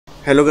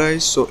Hello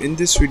guys, so in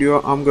this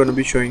video I'm gonna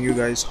be showing you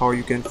guys how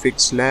you can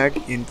fix lag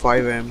in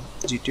FiveM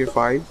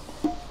GTA5.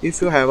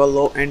 If you have a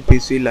low-end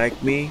PC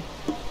like me,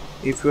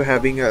 if you're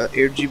having a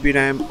 8GB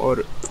RAM or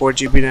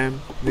 4GB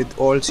RAM with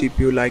old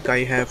CPU like I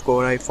have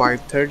Core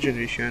i5 3rd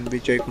generation,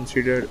 which I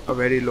consider a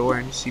very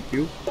low-end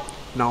CPU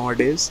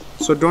nowadays.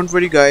 So don't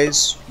worry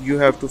guys, you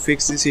have to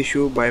fix this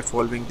issue by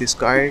following this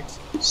guide.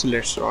 So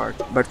let's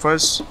start. But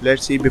first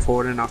let's see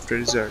before and after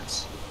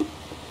results.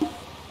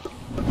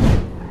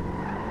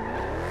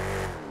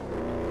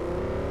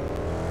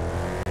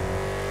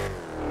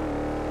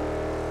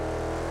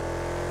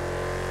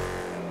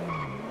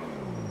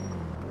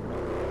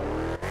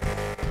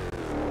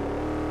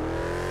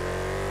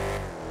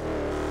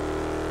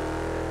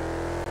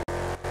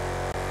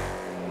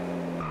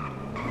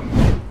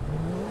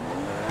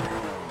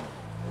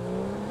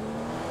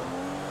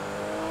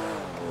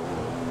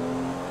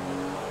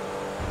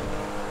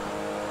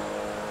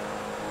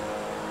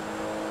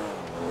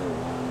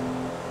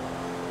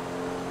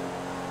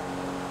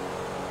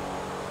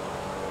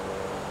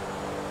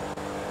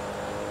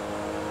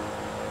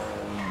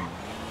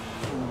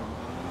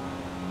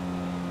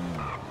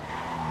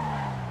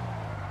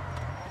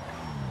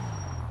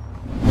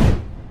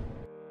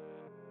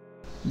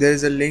 There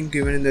is a link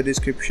given in the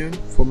description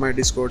for my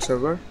Discord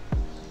server.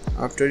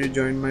 After you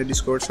join my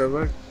Discord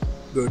server,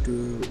 go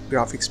to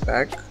graphics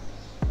pack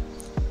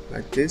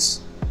like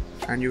this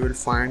and you will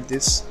find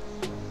this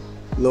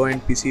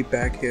low-end PC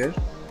pack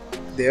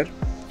there.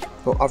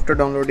 So after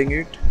downloading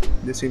it,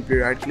 just simply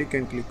right click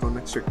and click on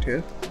extract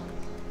here.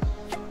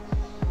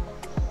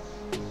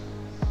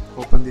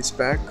 Open this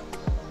pack,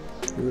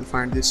 you will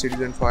find this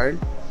citizen file.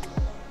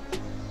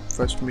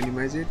 First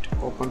minimize it,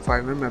 open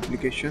FiveM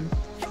application,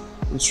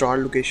 install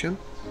location,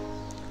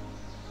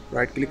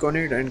 right click on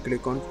it and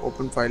click on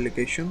open file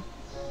location.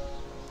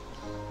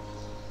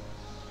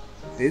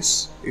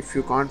 If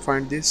you can't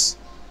find this,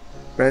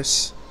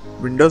 press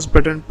Windows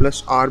button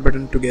plus R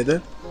button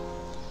together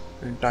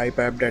and type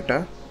app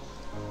data,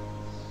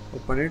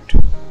 open it,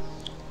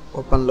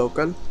 open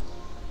local,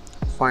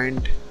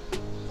 find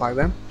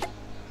FiveM,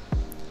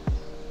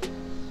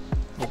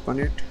 open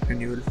it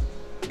and you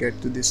will get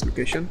to this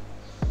location.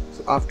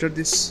 So after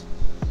this,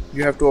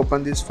 you have to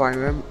open this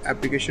FiveM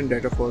application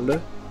data folder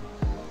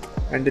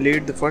and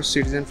delete the first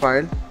citizen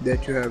file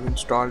that you have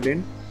installed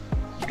in.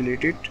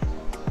 Delete it.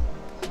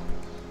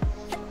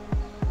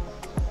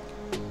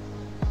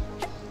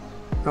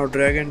 Now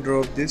drag and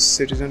drop this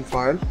citizen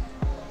file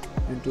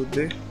into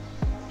the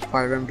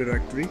FiveM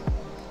directory.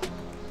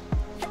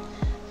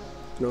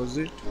 Close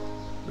it.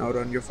 Now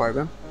run your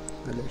FiveM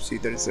and let's see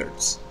the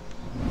results.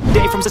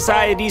 Day from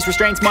society's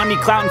restraints, money,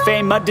 clout, and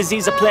fame, a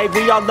disease, a plague.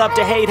 We all love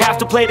to hate, have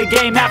to play the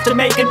game, have to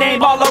make a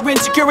name. All our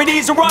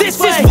insecurities are on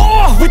display. This is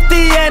war with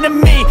the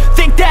enemy.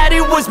 Think that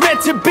it was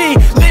meant to be.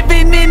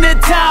 Living in a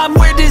time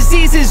where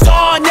disease is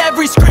on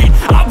every screen.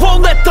 I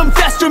won't let them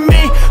fester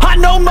me. I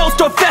know most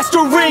are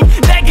festering.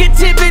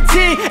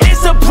 Negativity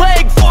is a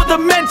plague for the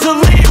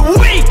mentally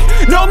weak.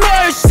 No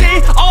mercy,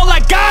 all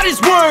I got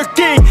is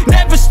working.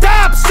 Never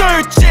stop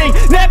searching,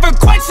 never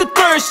quench the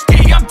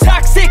thirsty. I'm